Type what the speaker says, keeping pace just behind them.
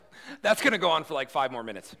That's going to go on for like 5 more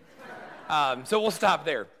minutes. So we'll stop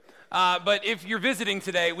there. But if you're visiting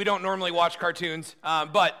today, we don't normally watch cartoons,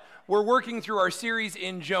 but we're working through our series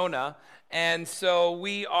in Jonah, and so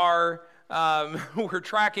we are we're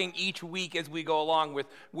tracking each week as we go along with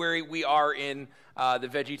where we are in the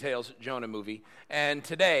VeggieTales Jonah movie. And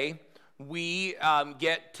today we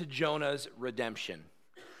get to Jonah's redemption.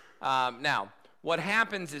 Now, what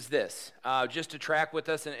happens is this, just to track with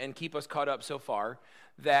us and keep us caught up so far,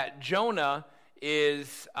 that Jonah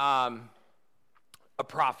is a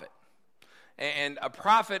prophet. And a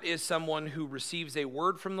prophet is someone who receives a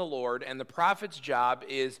word from the Lord, and the prophet's job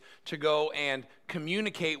is to go and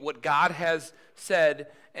communicate what God has said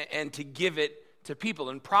and to give it to people.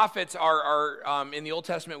 And prophets are in the Old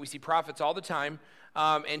Testament, we see prophets all the time,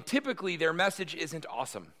 and typically their message isn't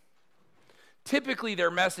awesome. Typically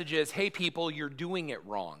their message is, hey people, you're doing it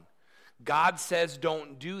wrong. God says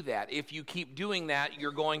don't do that. If you keep doing that,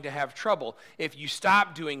 you're going to have trouble. If you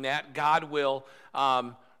stop doing that, God will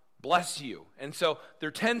bless you. And so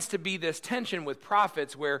there tends to be this tension with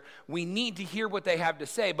prophets where we need to hear what they have to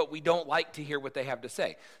say, but we don't like to hear what they have to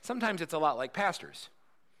say. Sometimes it's a lot like pastors,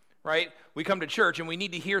 right? We come to church and we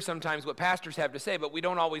need to hear sometimes what pastors have to say, but we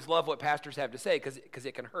don't always love what pastors have to say because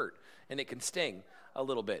it can hurt and it can sting a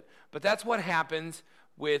little bit. But that's what happens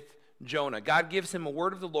with Jonah. God gives him a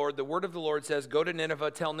word of the Lord. The word of the Lord says, go to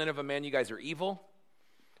Nineveh, tell Nineveh, man, you guys are evil.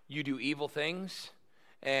 You do evil things.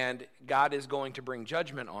 And God is going to bring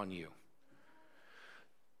judgment on you.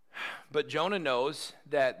 But Jonah knows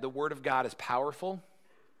that the word of God is powerful.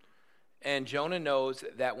 And Jonah knows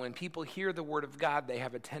that when people hear the word of God, they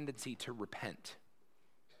have a tendency to repent.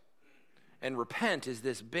 And repent is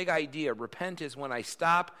this big idea. Repent is when I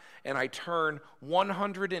stop and I turn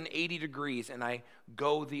 180 degrees and I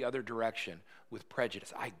go the other direction with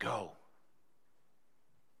prejudice. I go.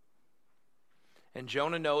 And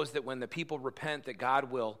Jonah knows that when the people repent, that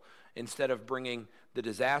God will, instead of bringing the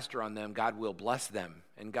disaster on them, God will bless them,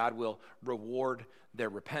 and God will reward their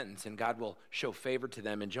repentance, and God will show favor to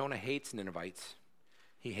them. And Jonah hates Ninevites.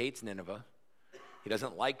 He hates Nineveh. He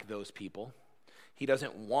doesn't like those people. He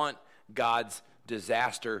doesn't want God's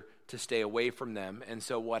disaster to stay away from them. And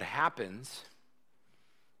so what happens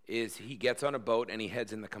is he gets on a boat and he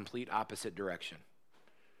heads in the complete opposite direction.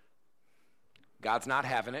 God's not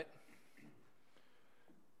having it.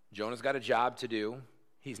 Jonah's got a job to do.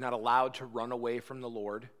 He's not allowed to run away from the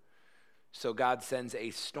Lord. So God sends a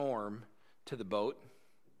storm to the boat,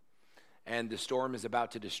 and the storm is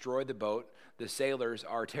about to destroy the boat. The sailors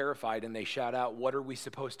are terrified, and they shout out, what are we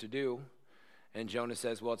supposed to do? And Jonah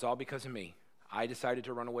says, well, it's all because of me. I decided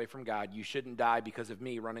to run away from God. You shouldn't die because of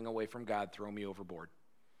me running away from God. Throw me overboard.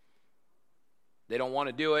 They don't want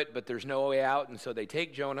to do it, but there's no way out, and so they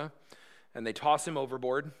take Jonah, and they toss him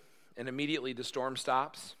overboard, and immediately the storm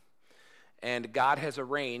stops. And God has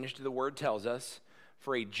arranged, the word tells us,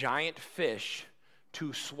 for a giant fish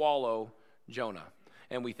to swallow Jonah.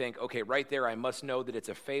 And we think, okay, right there, I must know that it's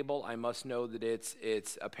a fable. I must know that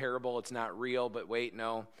it's a parable. It's not real. But wait,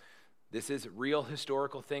 no. This is a real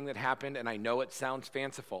historical thing that happened, and I know it sounds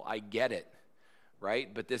fanciful. I get it,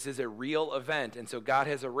 right? But this is a real event. And so God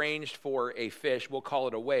has arranged for a fish, we'll call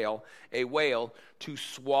it a whale to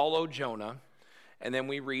swallow Jonah. And then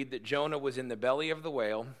we read that Jonah was in the belly of the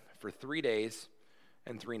whale for 3 days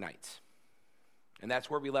and 3 nights. And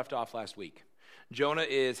that's where we left off last week. Jonah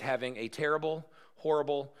is having a terrible,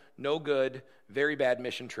 horrible, no good, very bad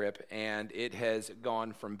mission trip, and it has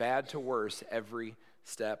gone from bad to worse every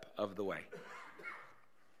step of the way.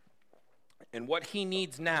 And what he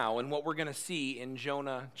needs now, and what we're going to see in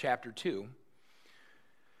Jonah chapter 2,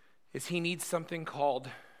 is he needs something called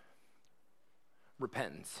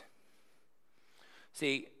repentance.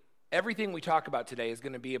 See, everything we talk about today is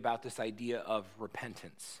going to be about this idea of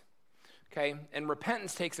repentance, okay? And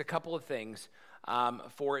repentance takes a couple of things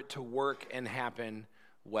for it to work and happen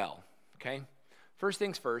well, okay? First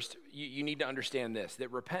things first, you need to understand this,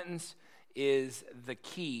 that repentance is the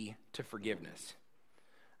key to forgiveness.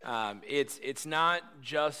 It's not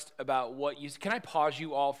just about what you... Can I pause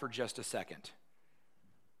you all for just a second?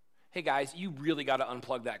 Hey guys, you really got to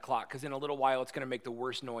unplug that clock because in a little while it's going to make the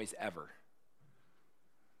worst noise ever.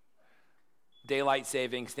 Daylight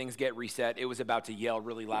savings, things get reset. It was about to yell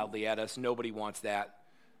really loudly at us. Nobody wants that.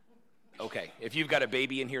 Okay, if you've got a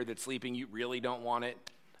baby in here that's sleeping, you really don't want it.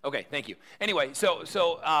 Okay, thank you. Anyway, so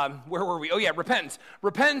where were we? Oh yeah, repentance.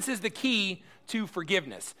 Repentance is the key to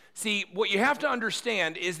forgiveness. See, what you have to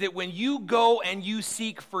understand is that when you go and you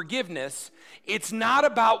seek forgiveness, it's not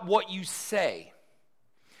about what you say.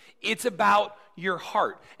 It's about your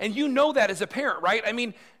heart. And you know that as a parent, right? I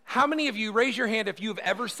mean, How many of you, raise your hand if you've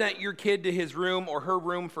ever sent your kid to his room or her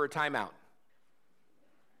room for a timeout?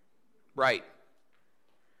 Right.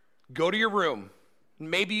 Go to your room.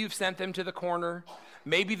 Maybe you've sent them to the corner.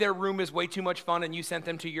 Maybe their room is way too much fun and you sent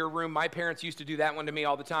them to your room. My parents used to do that one to me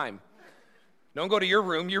all the time. Don't go to your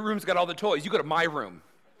room. Your room's got all the toys. You go to my room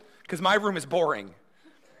because my room is boring.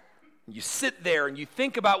 You sit there and you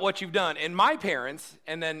think about what you've done. And my parents,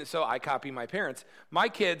 and then so I copy my parents, my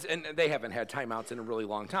kids, and they haven't had timeouts in a really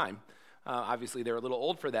long time. Obviously, they're a little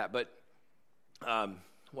old for that. But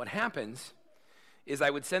what happens is I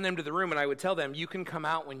would send them to the room and I would tell them, you can come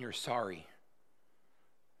out when you're sorry.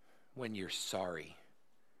 When you're sorry.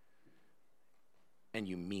 And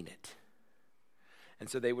you mean it. And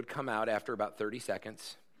so they would come out after about 30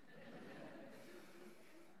 seconds.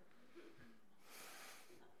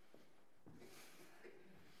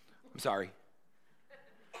 I'm sorry.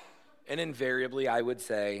 And invariably I would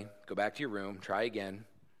say, go back to your room, try again.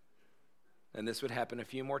 And this would happen a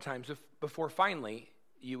few more times before finally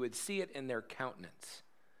you would see it in their countenance.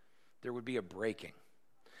 There would be a breaking.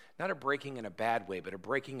 Not a breaking in a bad way, but a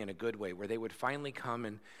breaking in a good way, where they would finally come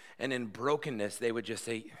and in brokenness, they would just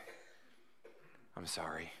say, I'm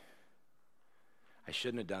sorry. I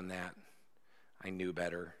shouldn't have done that. I knew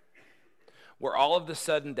better. Where all of a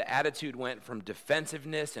sudden the attitude went from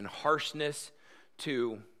defensiveness and harshness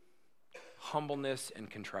to humbleness and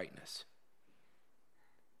contriteness.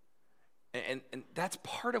 And that's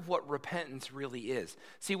part of what repentance really is.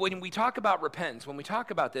 See, when we talk about repentance, when we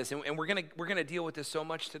talk about this, and we're gonna deal with this so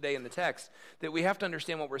much today in the text, that we have to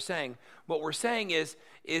understand what we're saying. What we're saying is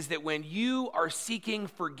that when you are seeking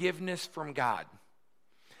forgiveness from God,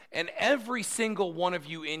 and every single one of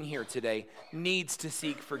you in here today needs to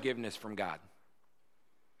seek forgiveness from God.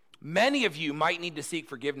 Many of you might need to seek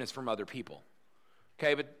forgiveness from other people,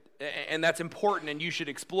 okay? And that's important, and you should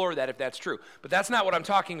explore that if that's true. But that's not what I'm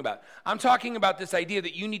talking about. I'm talking about this idea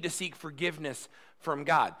that you need to seek forgiveness from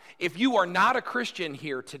God. If you are not a Christian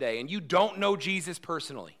here today and you don't know Jesus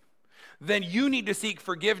personally, then you need to seek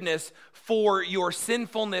forgiveness for your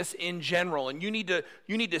sinfulness in general. And you need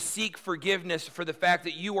to seek forgiveness for the fact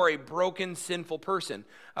that you are a broken, sinful person.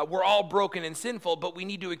 We're all broken and sinful, but we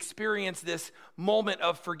need to experience this moment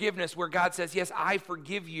of forgiveness where God says, yes, I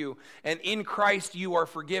forgive you, and in Christ you are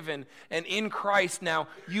forgiven, and in Christ now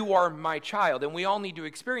you are my child. And we all need to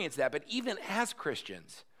experience that. But even as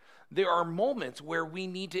Christians, there are moments where we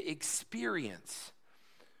need to experience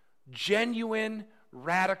genuine,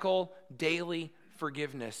 radical, daily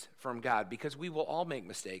forgiveness from God, because we will all make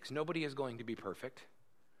mistakes. Nobody is going to be perfect.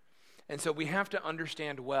 And so we have to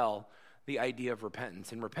understand well the idea of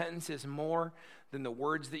repentance. And repentance is more than the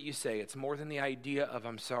words that you say. It's more than the idea of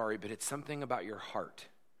I'm sorry, but it's something about your heart.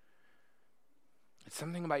 It's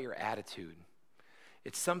something about your attitude.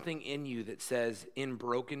 It's something in you that says, in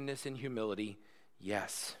brokenness and humility,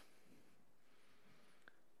 yes,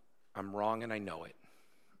 I'm wrong and I know it.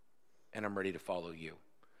 And I'm ready to follow you.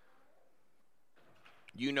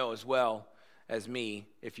 You know as well as me,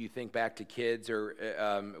 if you think back to kids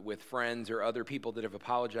or with friends or other people that have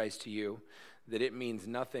apologized to you, that it means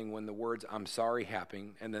nothing when the words I'm sorry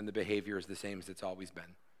happen and then the behavior is the same as it's always been.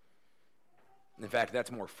 In fact,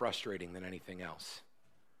 that's more frustrating than anything else.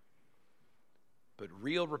 But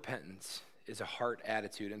real repentance is a heart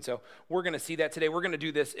attitude. And so we're going to see that today. We're going to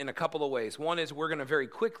do this in a couple of ways. One is we're going to very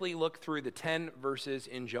quickly look through the 10 verses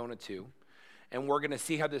in Jonah 2, and we're going to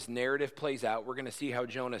see how this narrative plays out. We're going to see how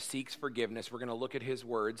Jonah seeks forgiveness. We're going to look at his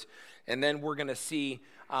words, and then we're going to see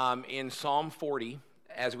in Psalm 40,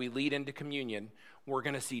 as we lead into communion, we're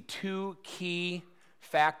going to see two key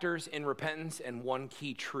factors in repentance and one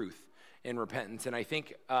key truth in repentance. And I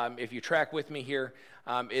think if you track with me here,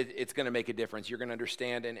 it's going to make a difference. You're going to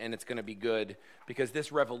understand, and it's going to be good, because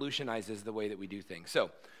this revolutionizes the way that we do things.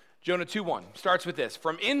 So Jonah 2:1 starts with this.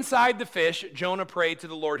 From inside the fish, Jonah prayed to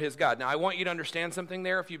the Lord his God. Now, I want you to understand something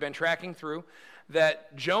there, if you've been tracking through,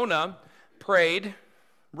 that Jonah prayed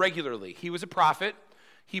regularly. He was a prophet.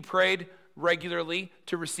 He prayed regularly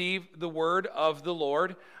to receive the word of the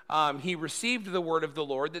Lord. He received the word of the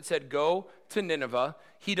Lord that said, go to Nineveh.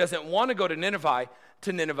 He doesn't want to go to Nineveh,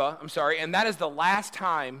 and that is the last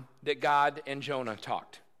time that God and Jonah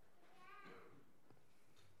talked.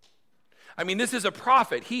 I mean, this is a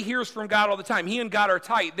prophet. He hears from God all the time. He and God are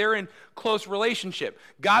tight. They're in close relationship.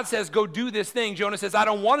 God says, go do this thing. Jonah says, I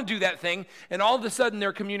don't want to do that thing. And all of a sudden,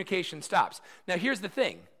 their communication stops. Now, here's the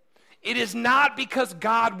thing. It is not because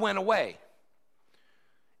God went away.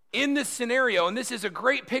 In this scenario, and this is a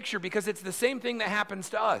great picture because it's the same thing that happens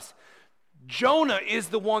to us, Jonah is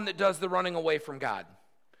the one that does the running away from God.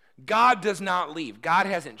 God does not leave. God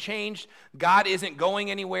hasn't changed. God isn't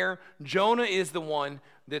going anywhere. Jonah is the one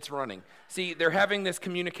that's running. See, they're having this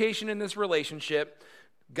communication in this relationship.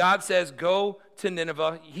 God says, go to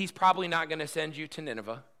Nineveh. He's probably not going to send you to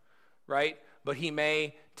Nineveh, right? But he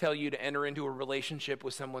may tell you to enter into a relationship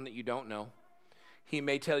with someone that you don't know. He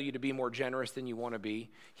may tell you to be more generous than you want to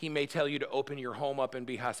be. He may tell you to open your home up and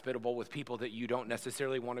be hospitable with people that you don't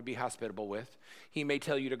necessarily want to be hospitable with. He may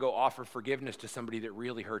tell you to go offer forgiveness to somebody that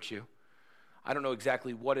really hurt you. I don't know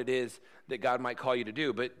exactly what it is that God might call you to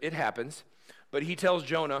do, but it happens. But he tells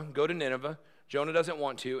Jonah, go to Nineveh. Jonah doesn't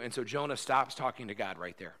want to, and so Jonah stops talking to God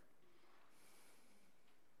right there.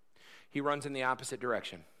 He runs in the opposite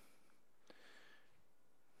direction.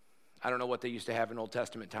 I don't know what they used to have in Old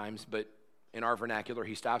Testament times, but in our vernacular,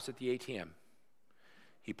 he stops at the ATM.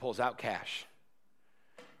 He pulls out cash.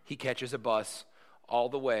 He catches a bus all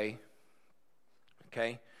the way,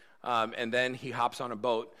 okay? And then he hops on a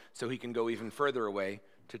boat so he can go even further away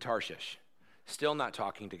to Tarshish. Still not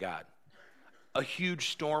talking to God. A huge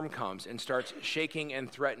storm comes and starts shaking and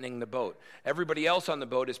threatening the boat. Everybody else on the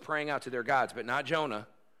boat is praying out to their gods, but not Jonah.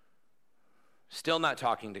 Still not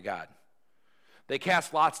talking to God. They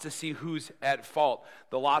cast lots to see who's at fault.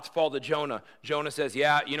 The lots fall to Jonah. Jonah says,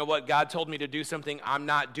 yeah, you know what? God told me to do something. I'm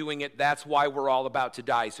not doing it. That's why we're all about to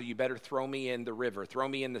die. So you better throw me in the river, throw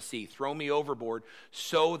me in the sea, throw me overboard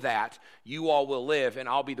so that you all will live and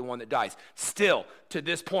I'll be the one that dies. Still, to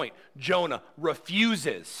this point, Jonah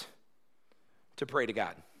refuses to pray to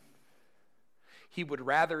God. He would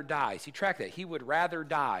rather die. See, track that. He would rather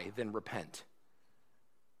die than repent.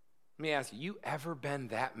 Let me ask you, you ever been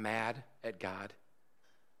that mad at God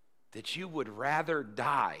that you would rather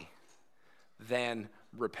die than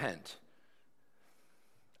repent?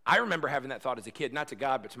 I remember having that thought as a kid, not to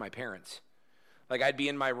God, but to my parents. Like I'd be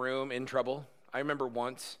in my room in trouble. I remember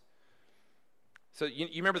once. So you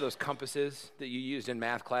remember those compasses that you used in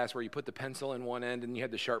math class where you put the pencil in one end and you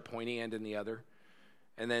had the sharp pointy end in the other?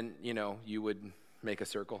 And then, you would make a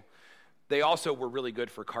circle. They also were really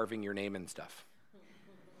good for carving your name and stuff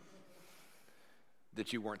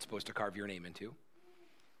that you weren't supposed to carve your name into.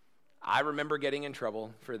 I remember getting in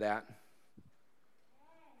trouble for that.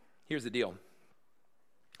 Here's the deal.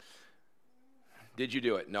 Did you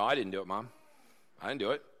do it? No, I didn't do it, Mom. I didn't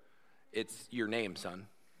do it. It's your name, son.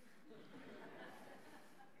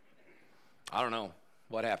 I don't know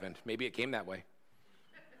what happened. Maybe it came that way.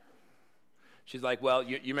 She's like, well,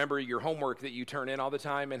 you remember your homework that you turn in all the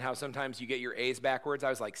time and how sometimes you get your A's backwards? I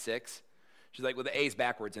was like 6. She's like, well, the A's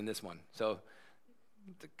backwards in this one. So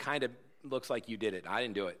it kind of looks like you did it. I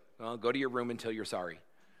didn't do it. Well, go to your room until you're sorry.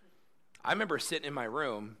 I remember sitting in my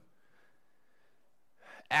room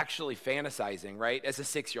actually fantasizing, right? As a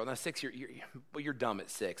 6-year-old. Now, 6-year-old, you're dumb at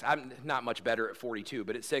 6. I'm not much better at 42,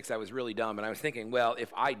 but at 6, I was really dumb. And I was thinking, well,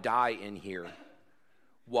 if I die in here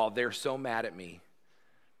while they're so mad at me,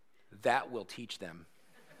 that will teach them.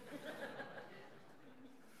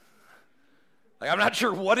 Like, I'm not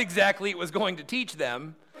sure what exactly it was going to teach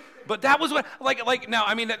them, but that was what, now,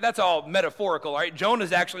 I mean, that's all metaphorical, right?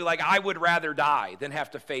 Jonah's actually like, I would rather die than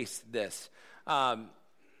have to face this.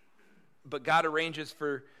 But God arranges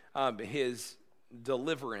for his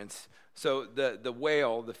deliverance. So the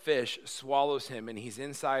whale, the fish, swallows him, and he's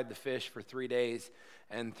inside the fish for 3 days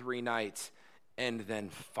and 3 nights. And then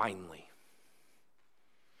finally,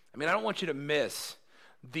 I mean, I don't want you to miss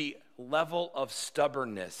the level of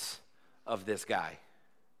stubbornness of this guy.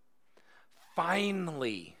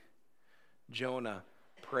 Finally, Jonah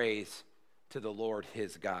prays to the Lord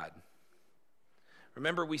his God.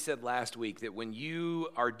 Remember, we said last week that when you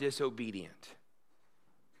are disobedient,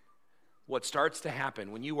 what starts to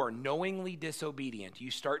happen, when you are knowingly disobedient,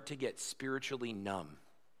 you start to get spiritually numb.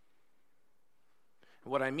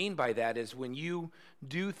 What I mean by that is when you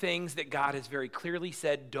do things that God has very clearly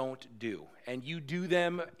said don't do, and you do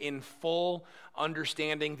them in full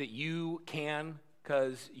understanding that you can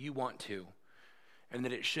because you want to, and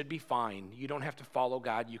that it should be fine. You don't have to follow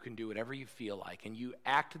God. You can do whatever you feel like. And you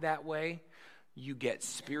act that way, you get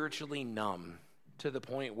spiritually numb to the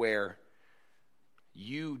point where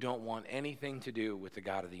you don't want anything to do with the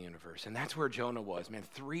God of the universe. And that's where Jonah was, man.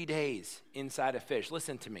 3 days inside a fish.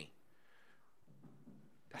 Listen to me.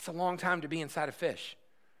 That's a long time to be inside a fish.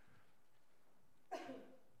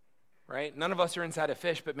 Right? None of us are inside a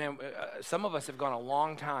fish, but man, some of us have gone a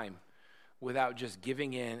long time without just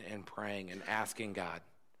giving in and praying and asking God.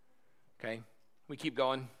 Okay? We keep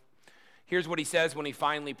going. Here's what he says when he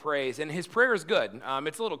finally prays. And his prayer is good.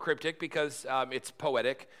 It's a little cryptic because it's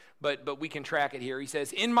poetic, but we can track it here. He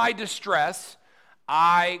says, in my distress,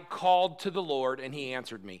 I called to the Lord, and he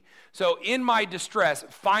answered me. So in my distress,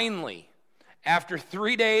 finally, after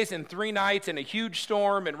 3 days and 3 nights and a huge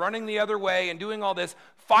storm and running the other way and doing all this,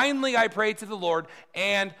 finally I prayed to the Lord,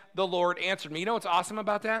 and the Lord answered me. You know what's awesome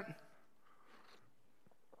about that?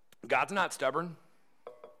 God's not stubborn.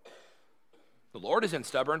 The Lord isn't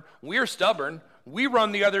stubborn. We're stubborn. We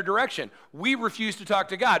run the other direction. We refuse to talk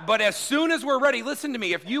to God. But as soon as we're ready, listen to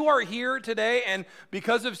me. If you are here today and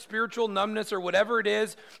because of spiritual numbness or whatever it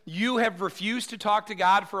is, you have refused to talk to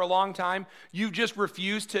God for a long time, you've just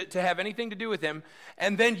refused to have anything to do with him,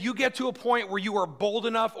 and then you get to a point where you are bold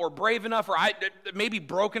enough or brave enough or maybe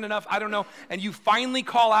broken enough, I don't know, and you finally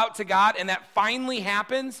call out to God, and that finally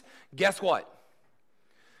happens, guess what?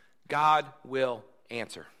 God will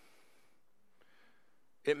answer.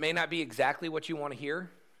 It may not be exactly what you want to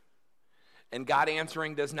hear, and God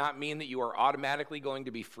answering does not mean that you are automatically going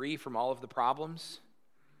to be free from all of the problems,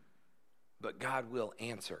 but God will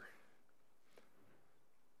answer.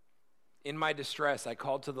 In my distress, I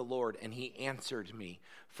called to the Lord, and he answered me.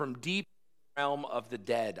 From deep realm of the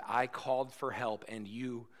dead, I called for help, and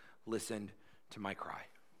you listened to my cry.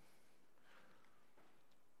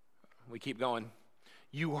 We keep going.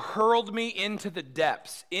 You hurled me into the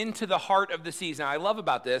depths, into the heart of the seas. Now, I love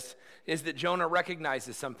about this is that Jonah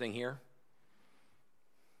recognizes something here.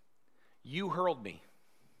 You hurled me.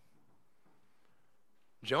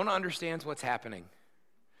 Jonah understands what's happening.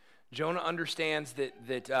 Jonah understands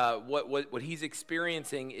that what he's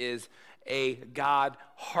experiencing is a God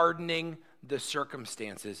hardening the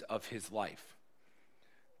circumstances of his life.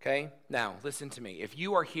 Okay? Now, listen to me. If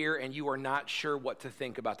you are here and you are not sure what to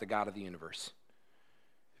think about the God of the universe,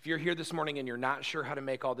 if you're here this morning and you're not sure how to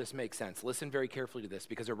make all this make sense, listen very carefully to this,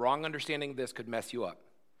 because a wrong understanding of this could mess you up.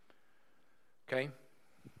 Okay?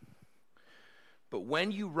 But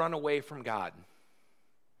when you run away from God,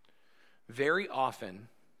 very often,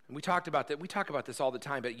 and we talk about this all the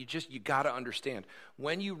time, but you got to understand,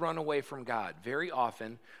 when you run away from God, very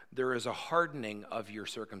often there is a hardening of your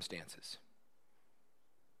circumstances.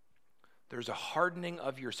 There's a hardening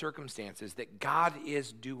of your circumstances that God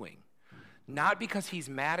is doing. Not because he's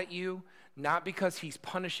mad at you, not because he's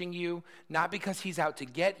punishing you, not because he's out to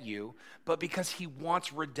get you, but because he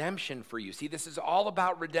wants redemption for you. See, this is all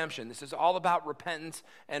about redemption. This is all about repentance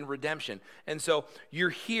and redemption. And so you're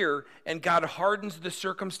here, and God hardens the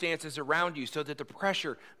circumstances around you so that the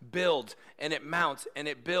pressure builds, and it mounts, and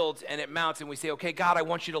it builds, and it mounts. And we say, okay, God, I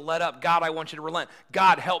want you to let up. God, I want you to relent.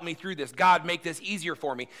 God, help me through this. God, make this easier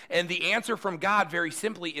for me. And the answer from God, very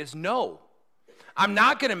simply, is no. I'm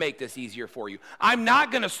not going to make this easier for you. I'm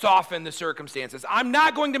not going to soften the circumstances. I'm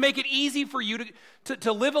not going to make it easy for you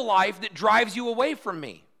to live a life that drives you away from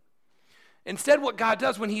me. Instead, what God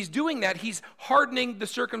does when he's doing that, he's hardening the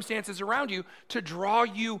circumstances around you to draw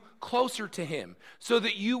you closer to him so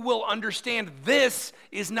that you will understand this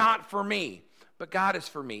is not for me, but God is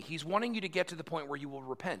for me. He's wanting you to get to the point where you will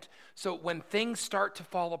repent. So when things start to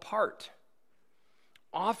fall apart,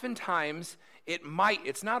 oftentimes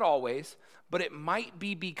it's not always, but it might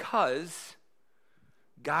be because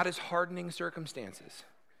God is hardening circumstances.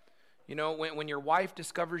 You know, when your wife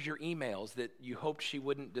discovers your emails that you hoped she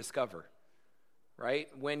wouldn't discover, right?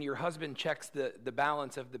 When your husband checks the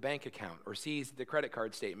balance of the bank account or sees the credit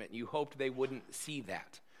card statement, you hoped they wouldn't see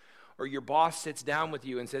that. Or your boss sits down with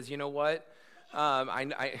you and says, you know what,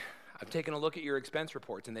 I've taken a look at your expense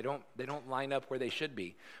reports, and they don't line up where they should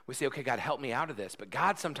be. We say, okay, God, help me out of this. But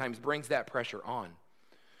God sometimes brings that pressure on.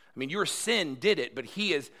 I mean, your sin did it, but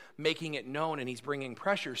he is making it known, and he's bringing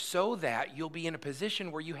pressure so that you'll be in a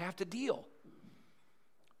position where you have to deal.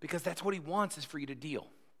 Because that's what he wants, is for you to deal.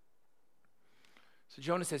 So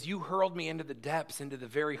Jonah says, you hurled me into the depths, into the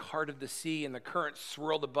very heart of the sea, and the current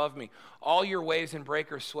swirled above me. All your waves and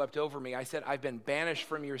breakers swept over me. I said, I've been banished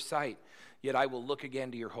from your sight, yet I will look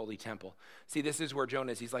again to your holy temple. See, this is where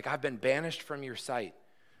Jonah is. He's like, I've been banished from your sight,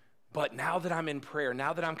 but now that I'm in prayer,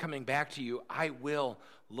 now that I'm coming back to you, I will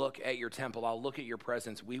look at your temple. I'll look at your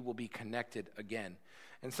presence. We will be connected again.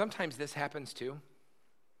 And sometimes this happens too.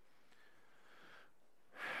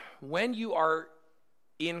 When you are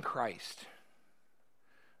in Christ,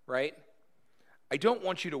 right? I don't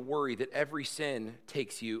want you to worry that every sin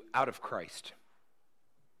takes you out of Christ.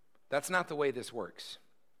 That's not the way this works.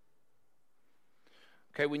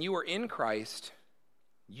 Okay, when you are in Christ,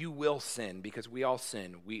 you will sin, because we all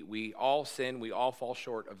sin. We all sin. We all fall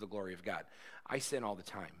short of the glory of God. I sin all the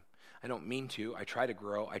time. I don't mean to. I try to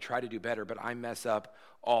grow. I try to do better, but I mess up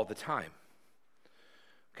all the time.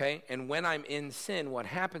 Okay? And when I'm in sin, what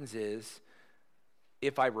happens is,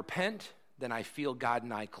 if I repent, then I feel God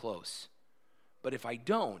and I close. But if I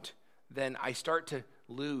don't, then I start to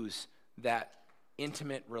lose that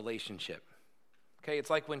intimate relationship. Okay? It's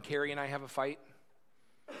like when Carrie and I have a fight,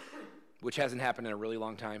 which hasn't happened in a really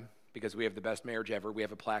long time, because we have the best marriage ever. We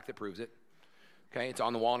have a plaque that proves it. Okay, it's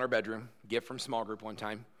on the wall in our bedroom. Gift from small group one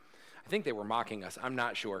time. I think they were mocking us. I'm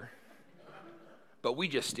not sure. But we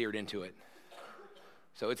just steered into it.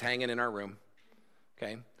 So it's hanging in our room.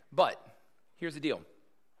 Okay, but here's the deal.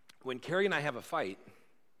 When Carrie and I have a fight,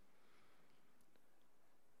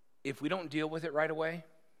 if we don't deal with it right away,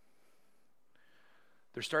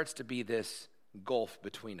 there starts to be this gulf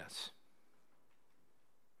between us.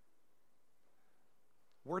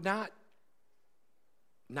 We're not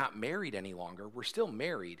married any longer. We're still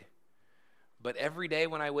married. But every day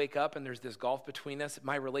when I wake up and there's this gulf between us,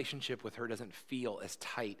 my relationship with her doesn't feel as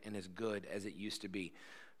tight and as good as it used to be.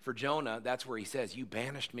 For Jonah, that's where he says, you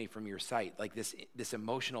banished me from your sight. Like this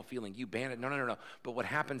emotional feeling, you banished. No. But what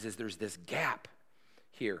happens is there's this gap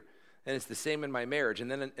here. And it's the same in my marriage. And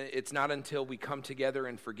then it's not until we come together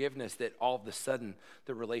in forgiveness that all of a sudden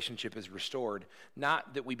the relationship is restored.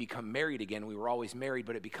 Not that we become married again. We were always married,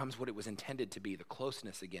 but it becomes what it was intended to be, the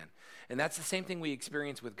closeness again. And that's the same thing we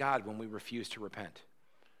experience with God when we refuse to repent.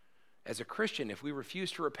 As a Christian, if we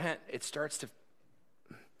refuse to repent, we start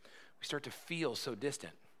to feel so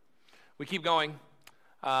distant. We keep going.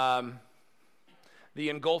 The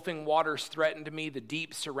engulfing waters threatened me. The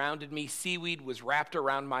deep surrounded me. Seaweed was wrapped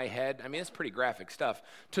around my head. I mean, it's pretty graphic stuff.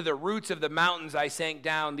 To the roots of the mountains I sank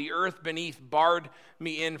down. The earth beneath barred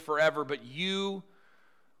me in forever. But you,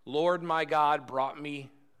 Lord my God, brought me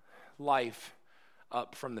life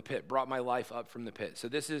up from the pit. Brought my life up from the pit. So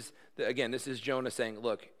this is Jonah saying,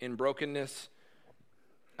 look, in brokenness,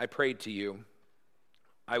 I prayed to you.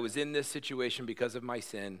 I was in this situation because of my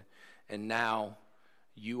sin. And now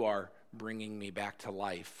you are bringing me back to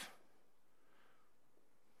life.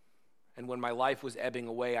 And when my life was ebbing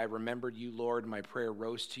away, I remembered you, Lord. My prayer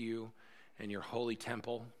rose to you and your holy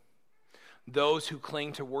temple. Those who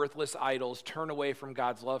cling to worthless idols turn away from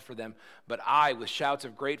God's love for them. But I, with shouts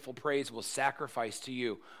of grateful praise, will sacrifice to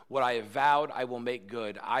you. What I have vowed, I will make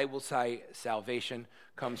good. I will say salvation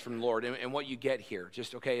comes from the Lord. And what you get here,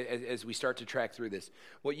 just okay, as we start to track through this,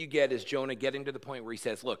 what you get is Jonah getting to the point where he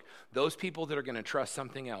says, look, those people that are going to trust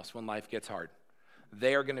something else when life gets hard,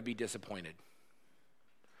 they are going to be disappointed.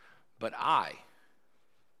 But I,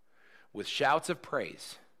 with shouts of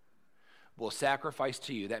praise, will sacrifice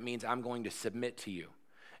to you. That means I'm going to submit to you,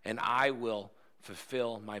 and I will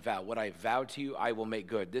fulfill my vow. What I vowed to you, I will make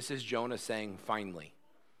good. This is Jonah saying, finally,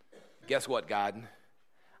 guess what, God?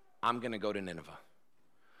 I'm going to go to Nineveh.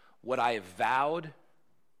 What I have vowed,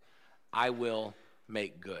 I will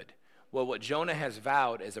make good. Well, what Jonah has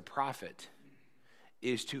vowed as a prophet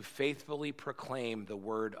is to faithfully proclaim the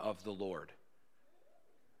word of the Lord.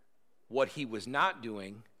 What he was not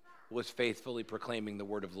doing was faithfully proclaiming the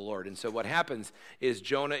word of the Lord. And so what happens is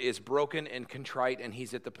Jonah is broken and contrite, and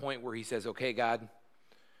he's at the point where he says, okay, God,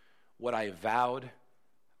 what I vowed,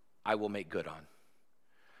 I will make good on.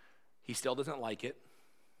 He still doesn't like it.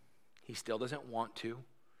 He still doesn't want to.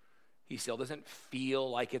 He still doesn't feel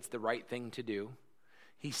like it's the right thing to do.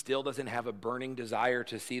 He still doesn't have a burning desire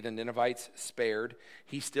to see the Ninevites spared.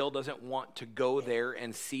 He still doesn't want to go there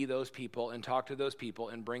and see those people and talk to those people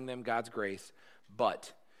and bring them God's grace.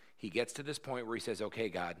 But he gets to this point where he says, okay,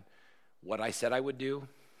 God, what I said I would do,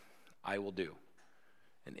 I will do.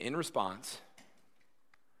 And in response,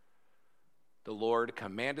 the Lord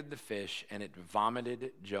commanded the fish, and it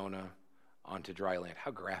vomited Jonah onto dry land.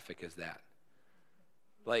 How graphic is that?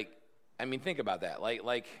 Think about that.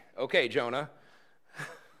 Okay, Jonah,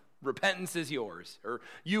 repentance is yours, or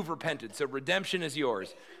you've repented, so redemption is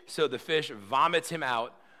yours. So the fish vomits him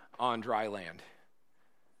out on dry land.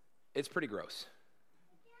 It's pretty gross,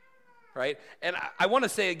 right? And I want to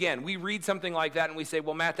say again, we read something like that and we say,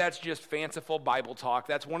 well, Matt, that's just fanciful Bible talk.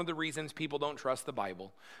 That's one of the reasons people don't trust the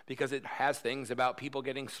Bible, because it has things about people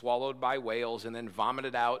getting swallowed by whales and then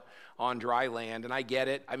vomited out on dry land. And I get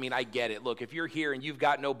it. I get it. Look, if you're here and you've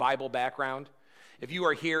got no Bible background, if you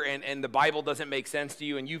are here and the Bible doesn't make sense to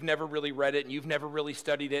you and you've never really read it and you've never really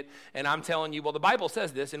studied it, and I'm telling you, well, the Bible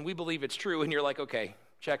says this and we believe it's true, and you're like, okay,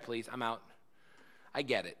 check please, I'm out. I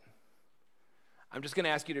get it. I'm just going to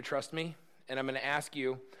ask you to trust me, and I'm going to ask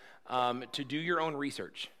you to do your own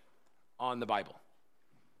research on the Bible.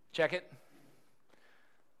 Check it.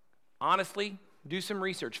 Honestly, do some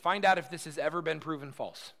research. Find out if this has ever been proven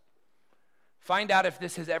false. Find out if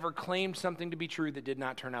this has ever claimed something to be true that did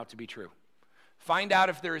not turn out to be true. Find out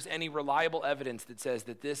if there is any reliable evidence that says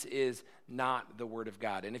that this is not the Word of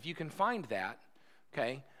God. And if you can find that,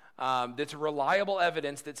 okay, that's reliable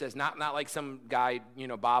evidence that says, not like some guy,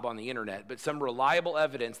 Bob on the internet, but some reliable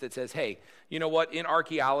evidence that says, hey, you know what, in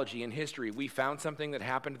archaeology, in history, we found something that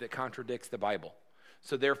happened that contradicts the Bible.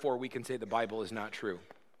 So therefore, we can say the Bible is not true.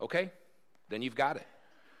 Okay? Then you've got it.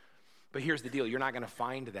 But here's the deal. You're not going to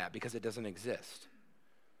find that because it doesn't exist.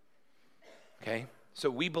 Okay? So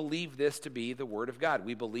we believe this to be the Word of God.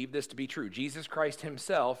 We believe this to be true. Jesus Christ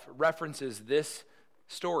himself references this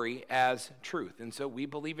story as truth. And so we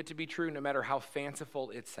believe it to be true no matter how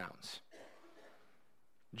fanciful it sounds.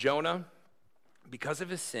 Jonah, because of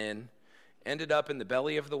his sin, ended up in the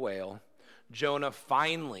belly of the whale. Jonah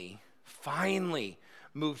finally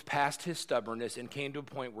moved past his stubbornness and came to a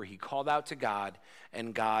point where he called out to God,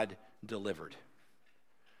 and God delivered.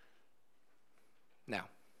 Now,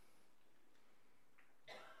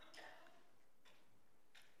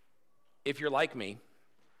 if you're like me,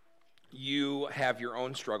 you have your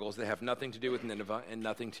own struggles that have nothing to do with Nineveh and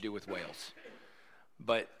nothing to do with whales.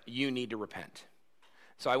 But you need to repent.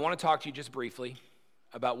 So I want to talk to you just briefly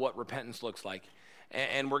about what repentance looks like.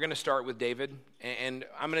 And we're going to start with David. And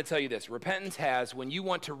I'm going to tell you this. Repentance has, when you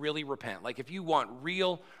want to really repent, like if you want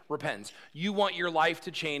real repentance, you want your life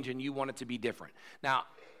to change and you want it to be different. Now,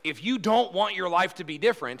 if you don't want your life to be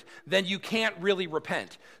different, then you can't really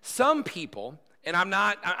repent. Some people, and I'm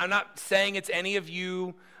not saying it's any of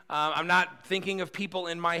you, I'm not thinking of people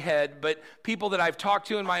in my head, but people that I've talked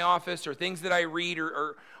to in my office or things that I read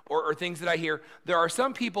or things that I hear, there are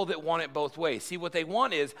some people that want it both ways. See, what they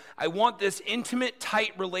want is, I want this intimate,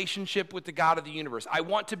 tight relationship with the God of the universe. I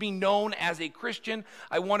want to be known as a Christian.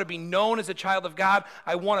 I want to be known as a child of God.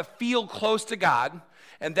 I want to feel close to God.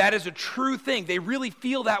 And that is a true thing. They really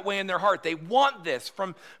feel that way in their heart. They want this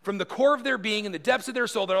from the core of their being, in the depths of their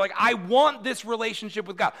soul. They're like, I want this relationship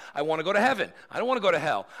with God. I want to go to heaven. I don't want to go to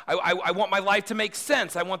hell. I want my life to make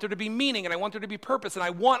sense. I want there to be meaning, and I want there to be purpose, and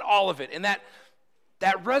I want all of it. And that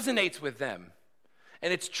resonates with them.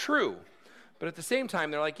 And it's true. But at the same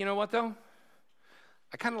time, they're like, you know what, though?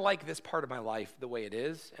 I kind of like this part of my life the way it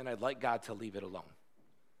is, and I'd like God to leave it alone.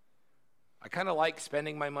 I kind of like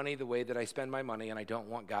spending my money the way that I spend my money, and I don't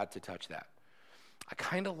want God to touch that. I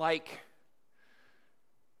kind of like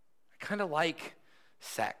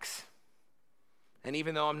sex. And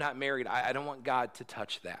even though I'm not married, I don't want God to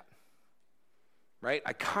touch that. Right?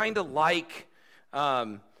 I kind of like,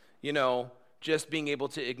 just being able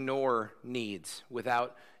to ignore needs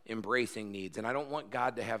without embracing needs. And I don't want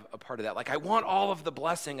God to have a part of that. Like, I want all of the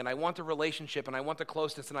blessing, and I want the relationship, and I want the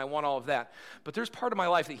closeness, and I want all of that. But there's part of my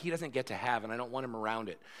life that he doesn't get to have, and I don't want him around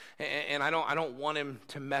it. And I don't want him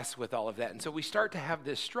to mess with all of that. And so we start to have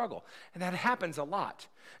this struggle. And that happens a lot.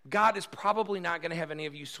 God is probably not going to have any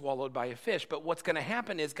of you swallowed by a fish, but what's going to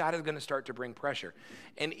happen is God is going to start to bring pressure.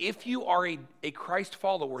 And if you are a Christ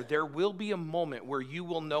follower, there will be a moment where you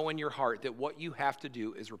will know in your heart that what you have to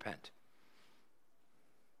do is repent.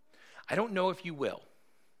 I don't know if you will.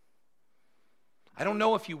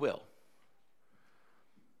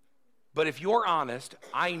 But if you're honest,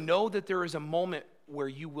 I know that there is a moment where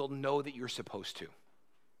you will know that you're supposed to.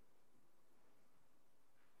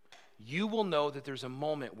 You will know that there's a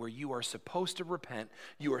moment where you are supposed to repent,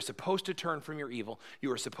 you are supposed to turn from your evil,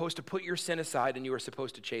 you are supposed to put your sin aside, and you are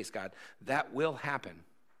supposed to chase God. That will happen.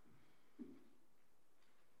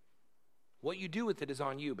 What you do with it is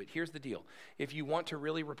on you, but here's the deal. If you want to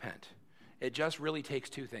really repent, it just really takes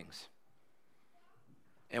two things.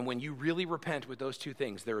 And when you really repent with those two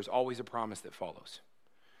things, there is always a promise that follows.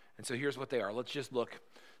 And so here's what they are. Let's just look.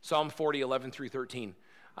 Psalm 40, 11 through 13.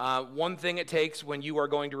 One thing it takes when you are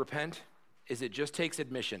going to repent is it just takes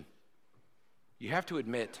admission. You have to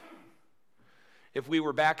admit. If we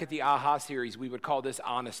were back at the AHA series, we would call this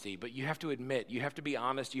honesty. But you have to admit, you have to be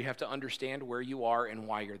honest, you have to understand where you are and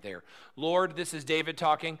why you're there. Lord, this is David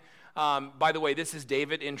talking. By the way, this is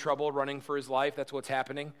David in trouble, running for his life. That's what's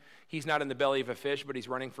happening. He's not in the belly of a fish, but he's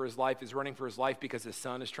running for his life. He's running for his life because his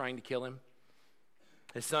son is trying to kill him.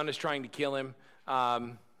 His son is trying to kill him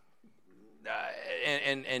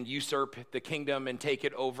and usurp the kingdom and take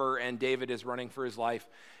it over, and David is running for his life.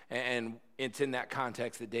 And it's in that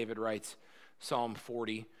context that David writes Psalm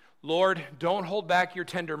 40. Lord, don't hold back your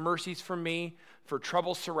tender mercies from me, for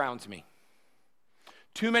trouble surrounds me.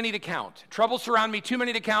 Too many to count. Trouble surround me, too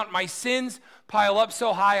many to count. My sins pile up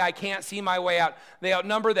so high I can't see my way out. They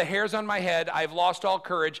outnumber the hairs on my head. I've lost all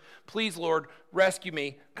courage. Please, Lord, rescue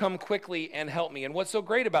me. Come quickly and help me. And what's so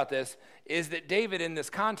great about this is that David in this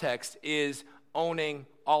context is owning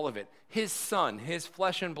all of it. His son, his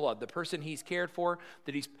flesh and blood, the person he's cared for,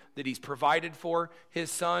 that he's provided for,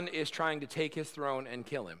 his son is trying to take his throne and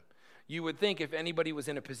kill him. You would think if anybody was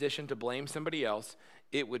in a position to blame somebody else,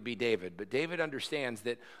 it would be David. But David understands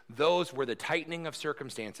that those were the tightening of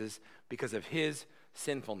circumstances because of his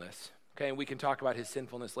sinfulness. Okay, and we can talk about his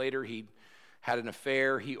sinfulness later. He had an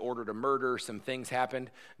affair, he ordered a murder, some things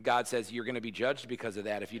happened. God says, you're going to be judged because of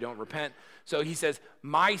that if you don't repent. So he says,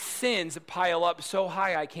 my sins pile up so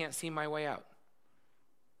high I can't see my way out.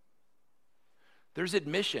 There's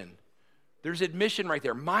admission. There's admission right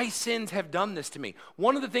there. My sins have done this to me.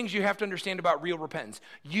 One of the things you have to understand about real repentance,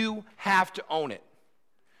 you have to own it.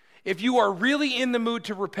 If you are really in the mood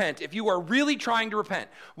to repent, if you are really trying to repent,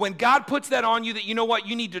 when God puts that on you that you know what,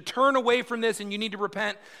 you need to turn away from this and you need to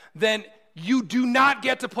repent, then you do not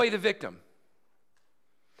get to play the victim.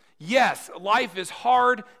 Yes, life is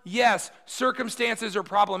hard. Yes, circumstances are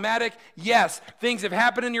problematic. Yes, things have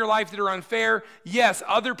happened in your life that are unfair. Yes,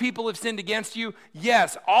 other people have sinned against you.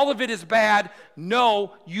 Yes, all of it is bad.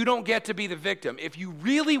 No, you don't get to be the victim. If you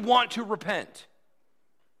really want to repent,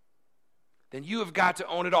 then you have got to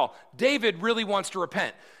own it all. David really wants to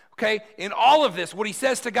repent. Okay, in all of this, what he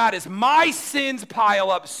says to God is, my sins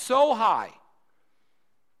pile up so high,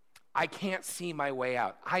 I can't see my way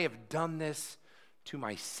out. I have done this to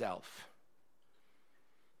myself.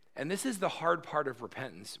 And this is the hard part of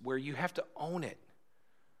repentance, where you have to own it,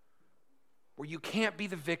 where you can't be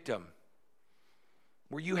the victim,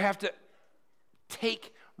 where you have to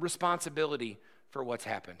take responsibility for what's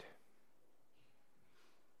happened.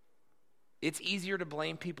 It's easier to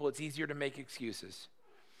blame people. It's easier to make excuses.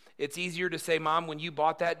 It's easier to say, Mom, when you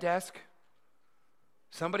bought that desk,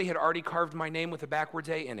 somebody had already carved my name with a backwards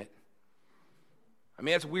A in it. I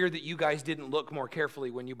mean, it's weird that you guys didn't look more carefully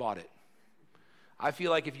when you bought it. I feel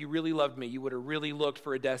like if you really loved me, you would have really looked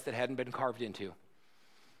for a desk that hadn't been carved into.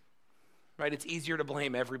 Right? It's easier to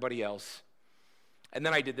blame everybody else. And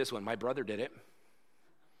then I did this one. My brother did it.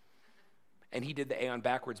 And he did the A on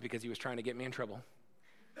backwards because he was trying to get me in trouble.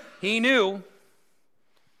 He knew,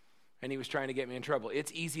 and he was trying to get me in trouble.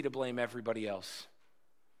 It's easy to blame everybody else.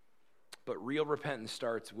 But real repentance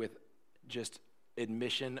starts with just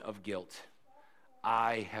admission of guilt.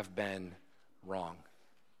 I have been wrong.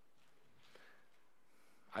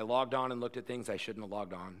 I logged on and looked at things I shouldn't have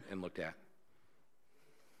logged on and looked at.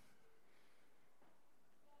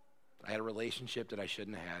 I had a relationship that I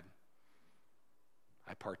shouldn't have had.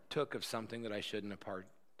 I partook of something that I shouldn't have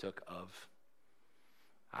partook of.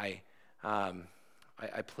 I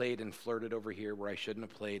played and flirted over here where I shouldn't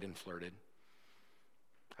have played and flirted.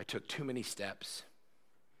 I took too many steps.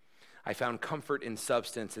 I found comfort in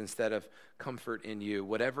substance instead of comfort in you.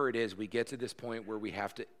 Whatever it is, we get to this point where we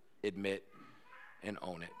have to admit and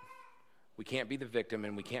own it. We can't be the victim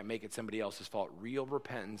and we can't make it somebody else's fault. Real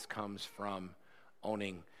repentance comes from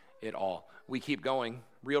owning it all. We keep going.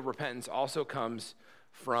 Real repentance also comes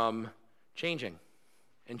from changing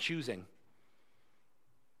and choosing.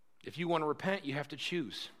 If you want to repent, you have to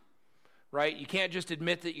choose, right? You can't just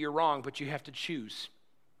admit that you're wrong, but you have to choose.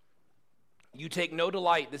 You take no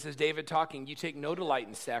delight, this is David talking, you take no delight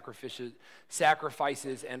in sacrifices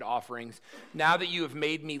and offerings. Now that you have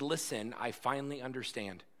made me listen, I finally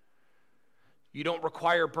understand. You don't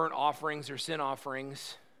require burnt offerings or sin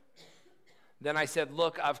offerings. Then I said,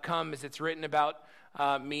 look, I've come as it's written about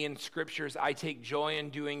me in scriptures. I take joy in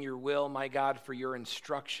doing your will, my God, for your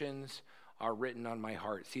instructions are written on my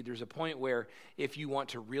heart. See, there's a point where if you want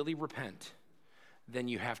to really repent, then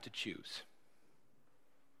you have to choose.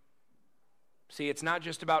 See, it's not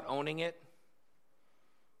just about owning it.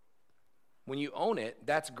 When you own it,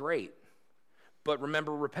 that's great. But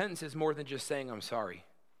remember, repentance is more than just saying, I'm sorry.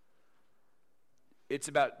 It's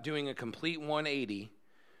about doing a complete 180,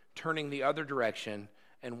 turning the other direction,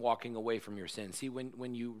 and walking away from your sin. See,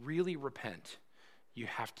 when you really repent, you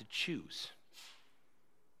have to choose.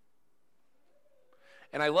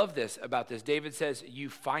 And I love this about this. David says, you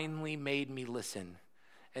finally made me listen,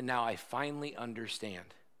 and now I finally understand.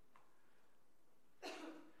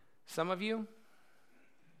 Some of you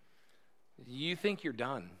think you're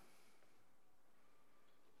done.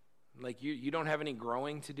 Like you don't have any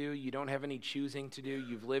growing to do. You don't have any choosing to do.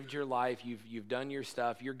 You've lived your life. You've done your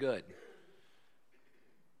stuff. You're good.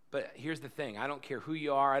 But here's the thing. I don't care who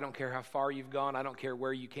you are. I don't care how far you've gone. I don't care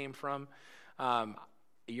where you came from.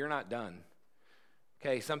 You're not done.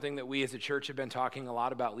 Okay, something that we as a church have been talking a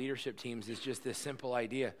lot about leadership teams is just this simple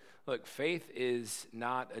idea. Look, faith is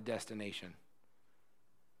not a destination.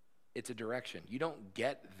 It's a direction. You don't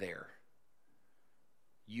get there.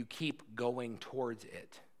 You keep going towards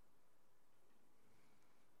it.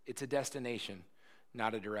 It's a destination,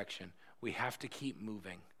 not a direction. We have to keep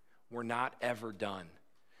moving. We're not ever done.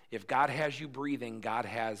 If God has you breathing, God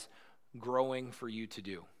has growing for you to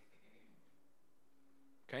do.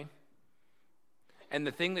 Okay? And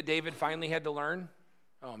the thing that David finally had to learn,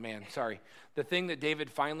 the thing that David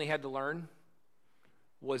finally had to learn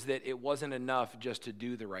was that it wasn't enough just to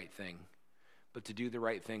do the right thing, but to do the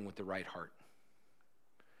right thing with the right heart.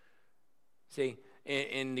 See,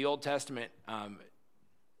 in the Old Testament,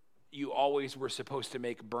 you always were supposed to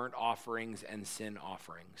make burnt offerings and sin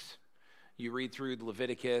offerings. You read through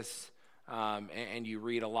Leviticus, and you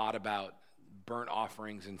read a lot about burnt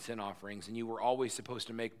offerings and sin offerings, and you were always supposed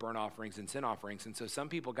to make burnt offerings and sin offerings. And so some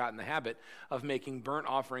people got in the habit of making burnt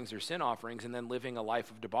offerings or sin offerings and then living a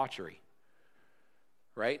life of debauchery,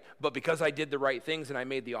 right? But because I did the right things and I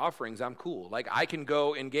made the offerings, I'm cool. Like, I can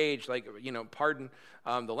go engage, like, pardon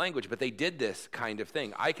the language, but they did this kind of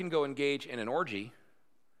thing. I can go engage in an orgy,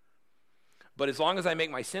 but as long as I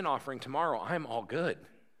make my sin offering tomorrow, I'm all good,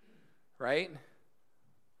 right?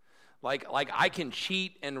 Like I can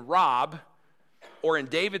cheat and rob, or in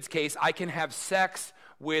David's case, I can have sex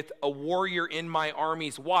with a warrior in my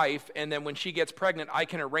army's wife, and then when she gets pregnant, I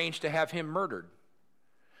can arrange to have him murdered.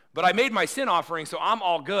 But I made my sin offering, so I'm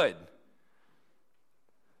all good.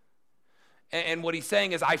 And what he's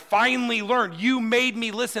saying is, I finally learned. You made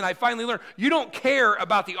me listen. I finally learned. You don't care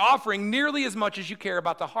about the offering nearly as much as you care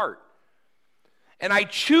about the heart. And I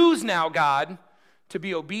choose now, God, to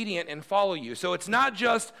be obedient and follow you. So it's not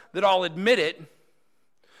just that I'll admit it,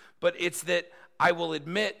 but it's that I will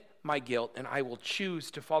admit my guilt and I will choose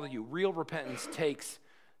to follow you. Real repentance takes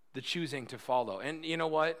the choosing to follow. And you know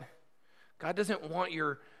what? God doesn't want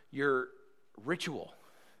your ritual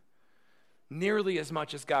nearly as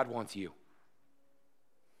much as God wants you.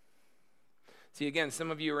 See, again, some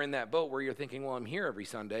of you are in that boat where you're thinking, well, I'm here every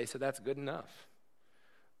Sunday, so that's good enough.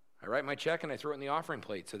 I write my check and I throw it in the offering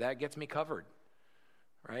plate, so that gets me covered,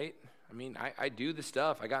 right? I mean, I do the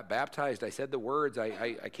stuff. I got baptized. I said the words.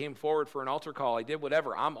 I came forward for an altar call. I did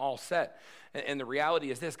whatever. I'm all set. And the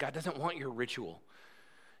reality is this: God doesn't want your ritual.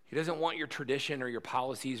 He doesn't want your tradition or your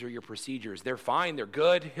policies or your procedures. They're fine. They're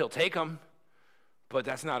good. He'll take them. But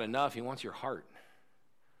that's not enough. He wants your heart.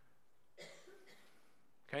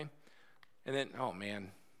 Okay? And then, oh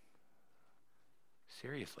man.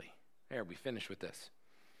 Seriously. There, we finished with this.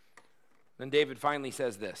 Then David finally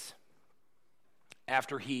says this.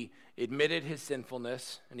 After he admitted his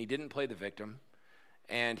sinfulness and he didn't play the victim,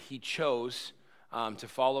 and he chose to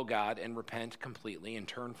follow God and repent completely and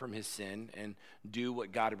turn from his sin and do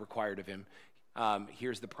what God had required of him,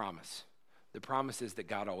 here's the promise. The promise is that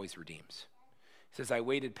God always redeems. He says, I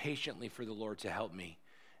waited patiently for the Lord to help me,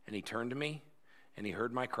 and he turned to me, and he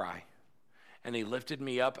heard my cry, and he lifted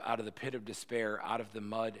me up out of the pit of despair, out of the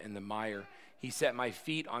mud and the mire. He set my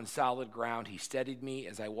feet on solid ground. He steadied me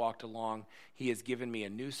as I walked along. He has given me a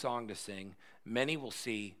new song to sing. Many will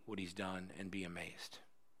see what he's done and be amazed.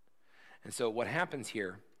 And so what happens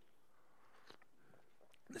here,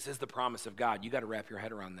 this is the promise of God. You got to wrap your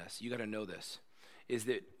head around this. You got to know this, is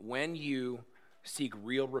that when you seek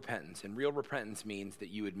real repentance, and real repentance means that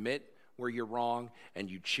you admit where you're wrong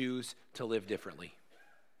and you choose to live differently.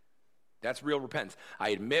 That's real repentance. I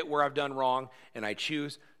admit where I've done wrong and I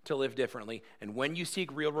choose to live differently. And when you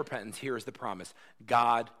seek real repentance, here is the promise: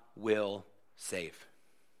 God will save.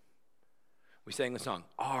 We sang the song,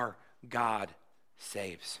 Our God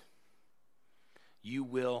Saves. You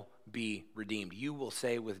will be redeemed. You will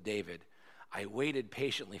say with David, I waited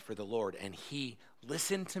patiently for the Lord, and he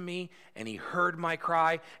listened to me, and he heard my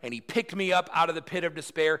cry, and he picked me up out of the pit of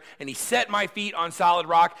despair, and he set my feet on solid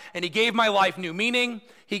rock, and he gave my life new meaning.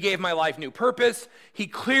 He gave my life new purpose. He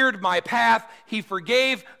cleared my path. He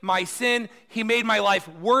forgave my sin. He made my life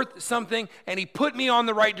worth something, and he put me on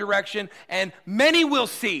the right direction, and many will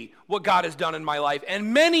see what God has done in my life,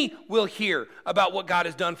 and many will hear about what God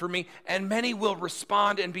has done for me, and many will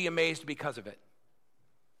respond and be amazed because of it.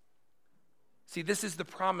 See, this is the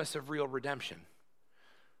promise of real redemption.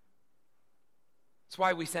 That's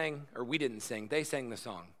why we sang, or we didn't sing, they sang the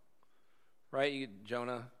song, right?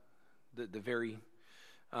 Jonah, the very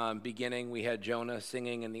beginning, we had Jonah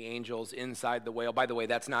singing and the angels inside the whale. By the way,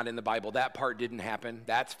 that's not in the Bible. That part didn't happen.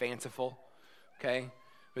 That's fanciful, okay?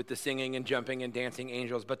 With the singing and jumping and dancing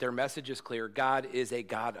angels. But their message is clear. God is a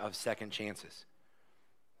God of second chances.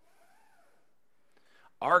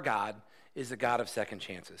 Our God is a God of second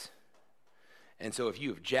chances. And so if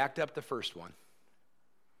you've jacked up the first one,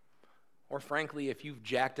 or frankly, if you've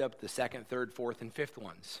jacked up the second, third, fourth, and fifth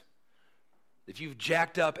ones, if you've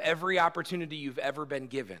jacked up every opportunity you've ever been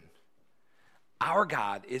given, our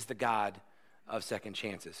God is the God of second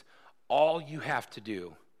chances. All you have to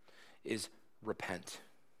do is repent.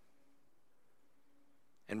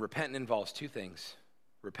 And repent involves two things.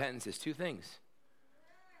 Repentance is two things.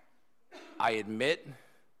 I admit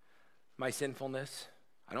my sinfulness.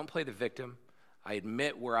 I don't play the victim. I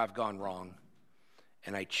admit where I've gone wrong,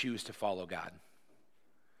 and I choose to follow God.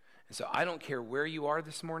 And so I don't care where you are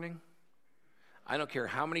this morning. I don't care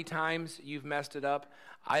how many times you've messed it up.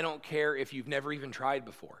 I don't care if you've never even tried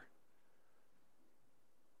before.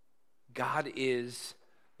 God is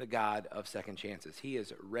the God of second chances. He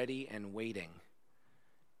is ready and waiting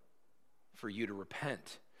for you to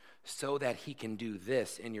repent so that he can do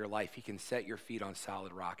this in your life. He can set your feet on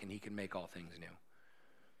solid rock and he can make all things new.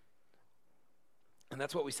 And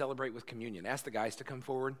that's what we celebrate with communion. Ask the guys to come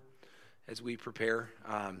forward as we prepare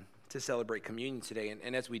to celebrate communion today.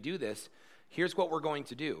 And as we do this, here's what we're going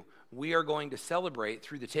to do. We are going to celebrate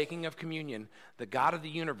through the taking of communion the God of the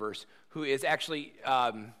universe, who is actually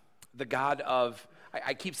the God of,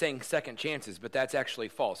 I keep saying second chances, but that's actually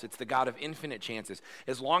false. It's the God of infinite chances.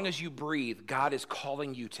 As long as you breathe, God is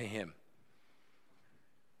calling you to him.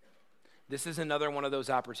 This is another one of those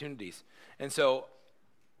opportunities. And so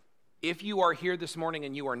if you are here this morning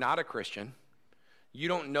and you are not a Christian, you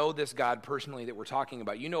don't know this God personally that we're talking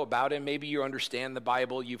about. You know about him. Maybe you understand the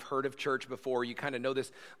Bible. You've heard of church before. You kind of know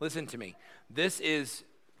this. Listen to me. This is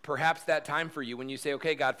perhaps that time for you when you say,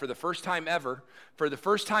 okay, God, for the first time ever,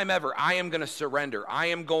 I am going to surrender. I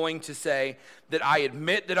am going to say that I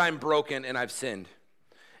admit that I'm broken and I've sinned.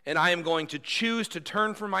 And I am going to choose to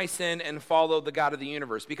turn from my sin and follow the God of the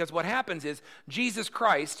universe. Because what happens is Jesus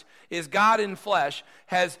Christ is God in flesh,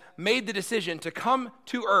 has made the decision to come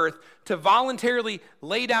to earth to voluntarily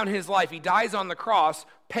lay down his life. He dies on the cross,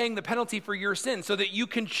 paying the penalty for your sins so that you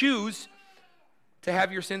can choose to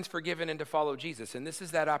have your sins forgiven and to follow Jesus. And this is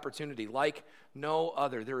that opportunity like no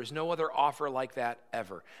other. There is no other offer like that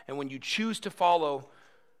ever. And when you choose to follow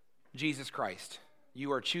Jesus Christ,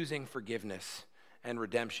 you are choosing forgiveness and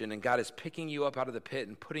redemption, and God is picking you up out of the pit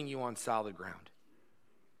and putting you on solid ground.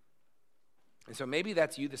 And so maybe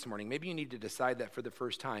that's you this morning. Maybe you need to decide that for the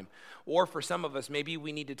first time. Or for some of us, maybe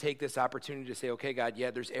we need to take this opportunity to say, okay, God,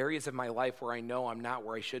 yeah, there's areas of my life where I know I'm not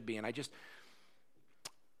where I should be, and I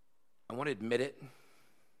want to admit it,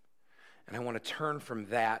 and I want to turn from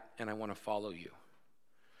that, and I want to follow you.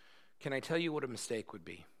 Can I tell you what a mistake would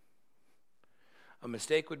be? A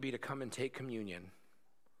mistake would be to come and take communion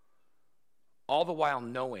all the while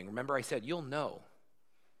knowing, remember I said you'll know,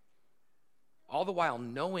 all the while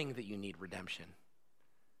knowing that you need redemption,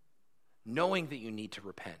 knowing that you need to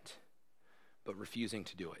repent, but refusing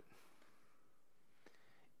to do it.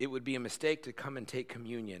 It would be a mistake to come and take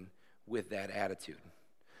communion with that attitude.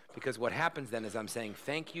 Because what happens then is I'm saying,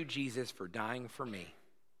 thank you, Jesus, for dying for me.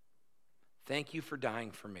 Thank you for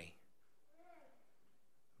dying for me.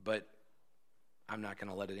 But I'm not going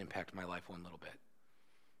to let it impact my life one little bit.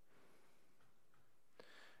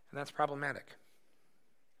 And that's problematic.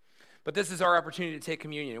 But this is our opportunity to take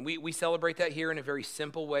communion. And we celebrate that here in a very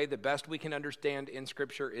simple way. The best we can understand in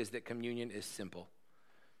Scripture is that communion is simple.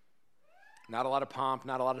 Not a lot of pomp,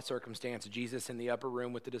 not a lot of circumstance. Jesus in the upper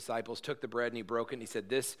room with the disciples took the bread and he broke it and he said,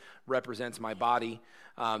 this represents my body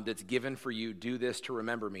that's given for you. Do this to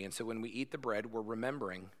remember me. And so when we eat the bread, we're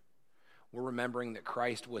remembering that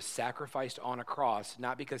Christ was sacrificed on a cross,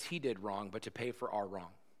 not because he did wrong, but to pay for our wrong.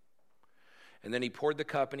 And then he poured the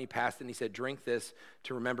cup and he passed it and he said, drink this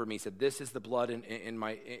to remember me. He said, this is the blood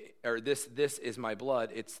this is my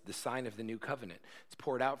blood. It's the sign of the new covenant. It's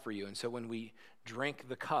poured out for you. And so when we drink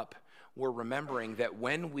the cup, we're remembering that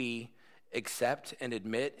when we accept and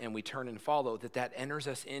admit and we turn and follow, that enters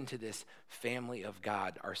us into this family of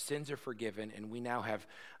God. Our sins are forgiven and we now have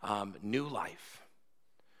new life.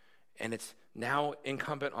 And it's now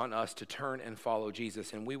incumbent on us to turn and follow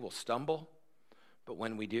Jesus. And we will stumble, but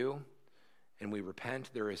when we do, and we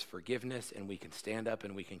repent, there is forgiveness, and we can stand up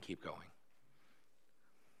and we can keep going.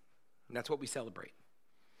 And that's what we celebrate.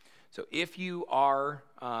 So if you are,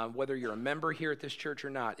 whether you're a member here at this church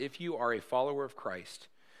or not, if you are a follower of Christ,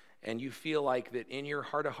 and you feel like that in your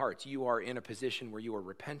heart of hearts you are in a position where you are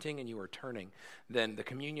repenting and you are turning, then the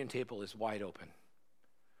communion table is wide open.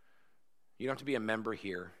 You don't have to be a member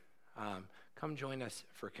here. Come join us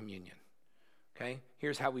for communion. Okay?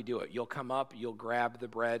 Here's how we do it. You'll come up, you'll grab the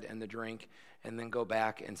bread and the drink, and then go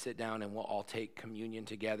back and sit down and we'll all take communion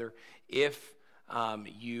together. If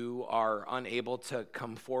you are unable to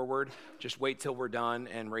come forward, just wait till we're done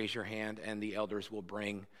and raise your hand, and the elders will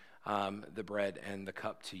bring the bread and the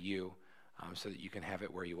cup to you so that you can have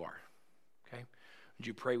it where you are. Okay? Would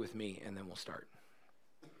you pray with me, and then we'll start.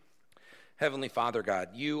 Heavenly Father God,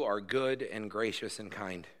 you are good and gracious and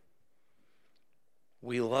kind.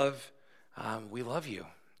 We love you,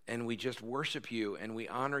 and we just worship you, and we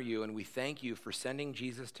honor you, and we thank you for sending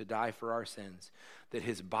Jesus to die for our sins, that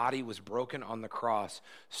his body was broken on the cross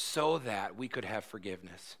so that we could have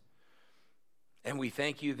forgiveness. And we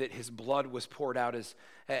thank you that his blood was poured out as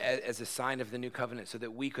a sign of the new covenant so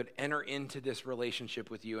that we could enter into this relationship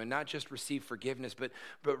with you and not just receive forgiveness, but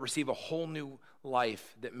receive a whole new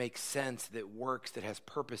life that makes sense, that works, that has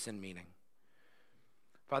purpose and meaning.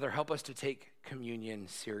 Father, help us to take communion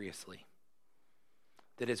seriously.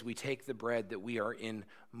 That as we take the bread, that we are in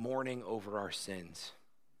mourning over our sins.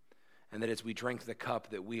 And that as we drink the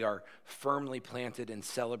cup, that we are firmly planted and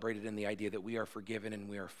celebrated in the idea that we are forgiven and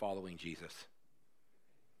we are following Jesus.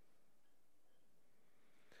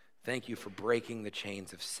 Thank you for breaking the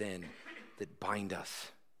chains of sin that bind us,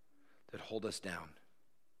 that hold us down.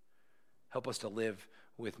 Help us to live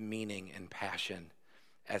with meaning and passion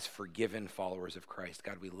as forgiven followers of Christ.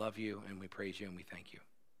 God, we love you and we praise you and we thank you.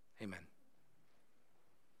 Amen.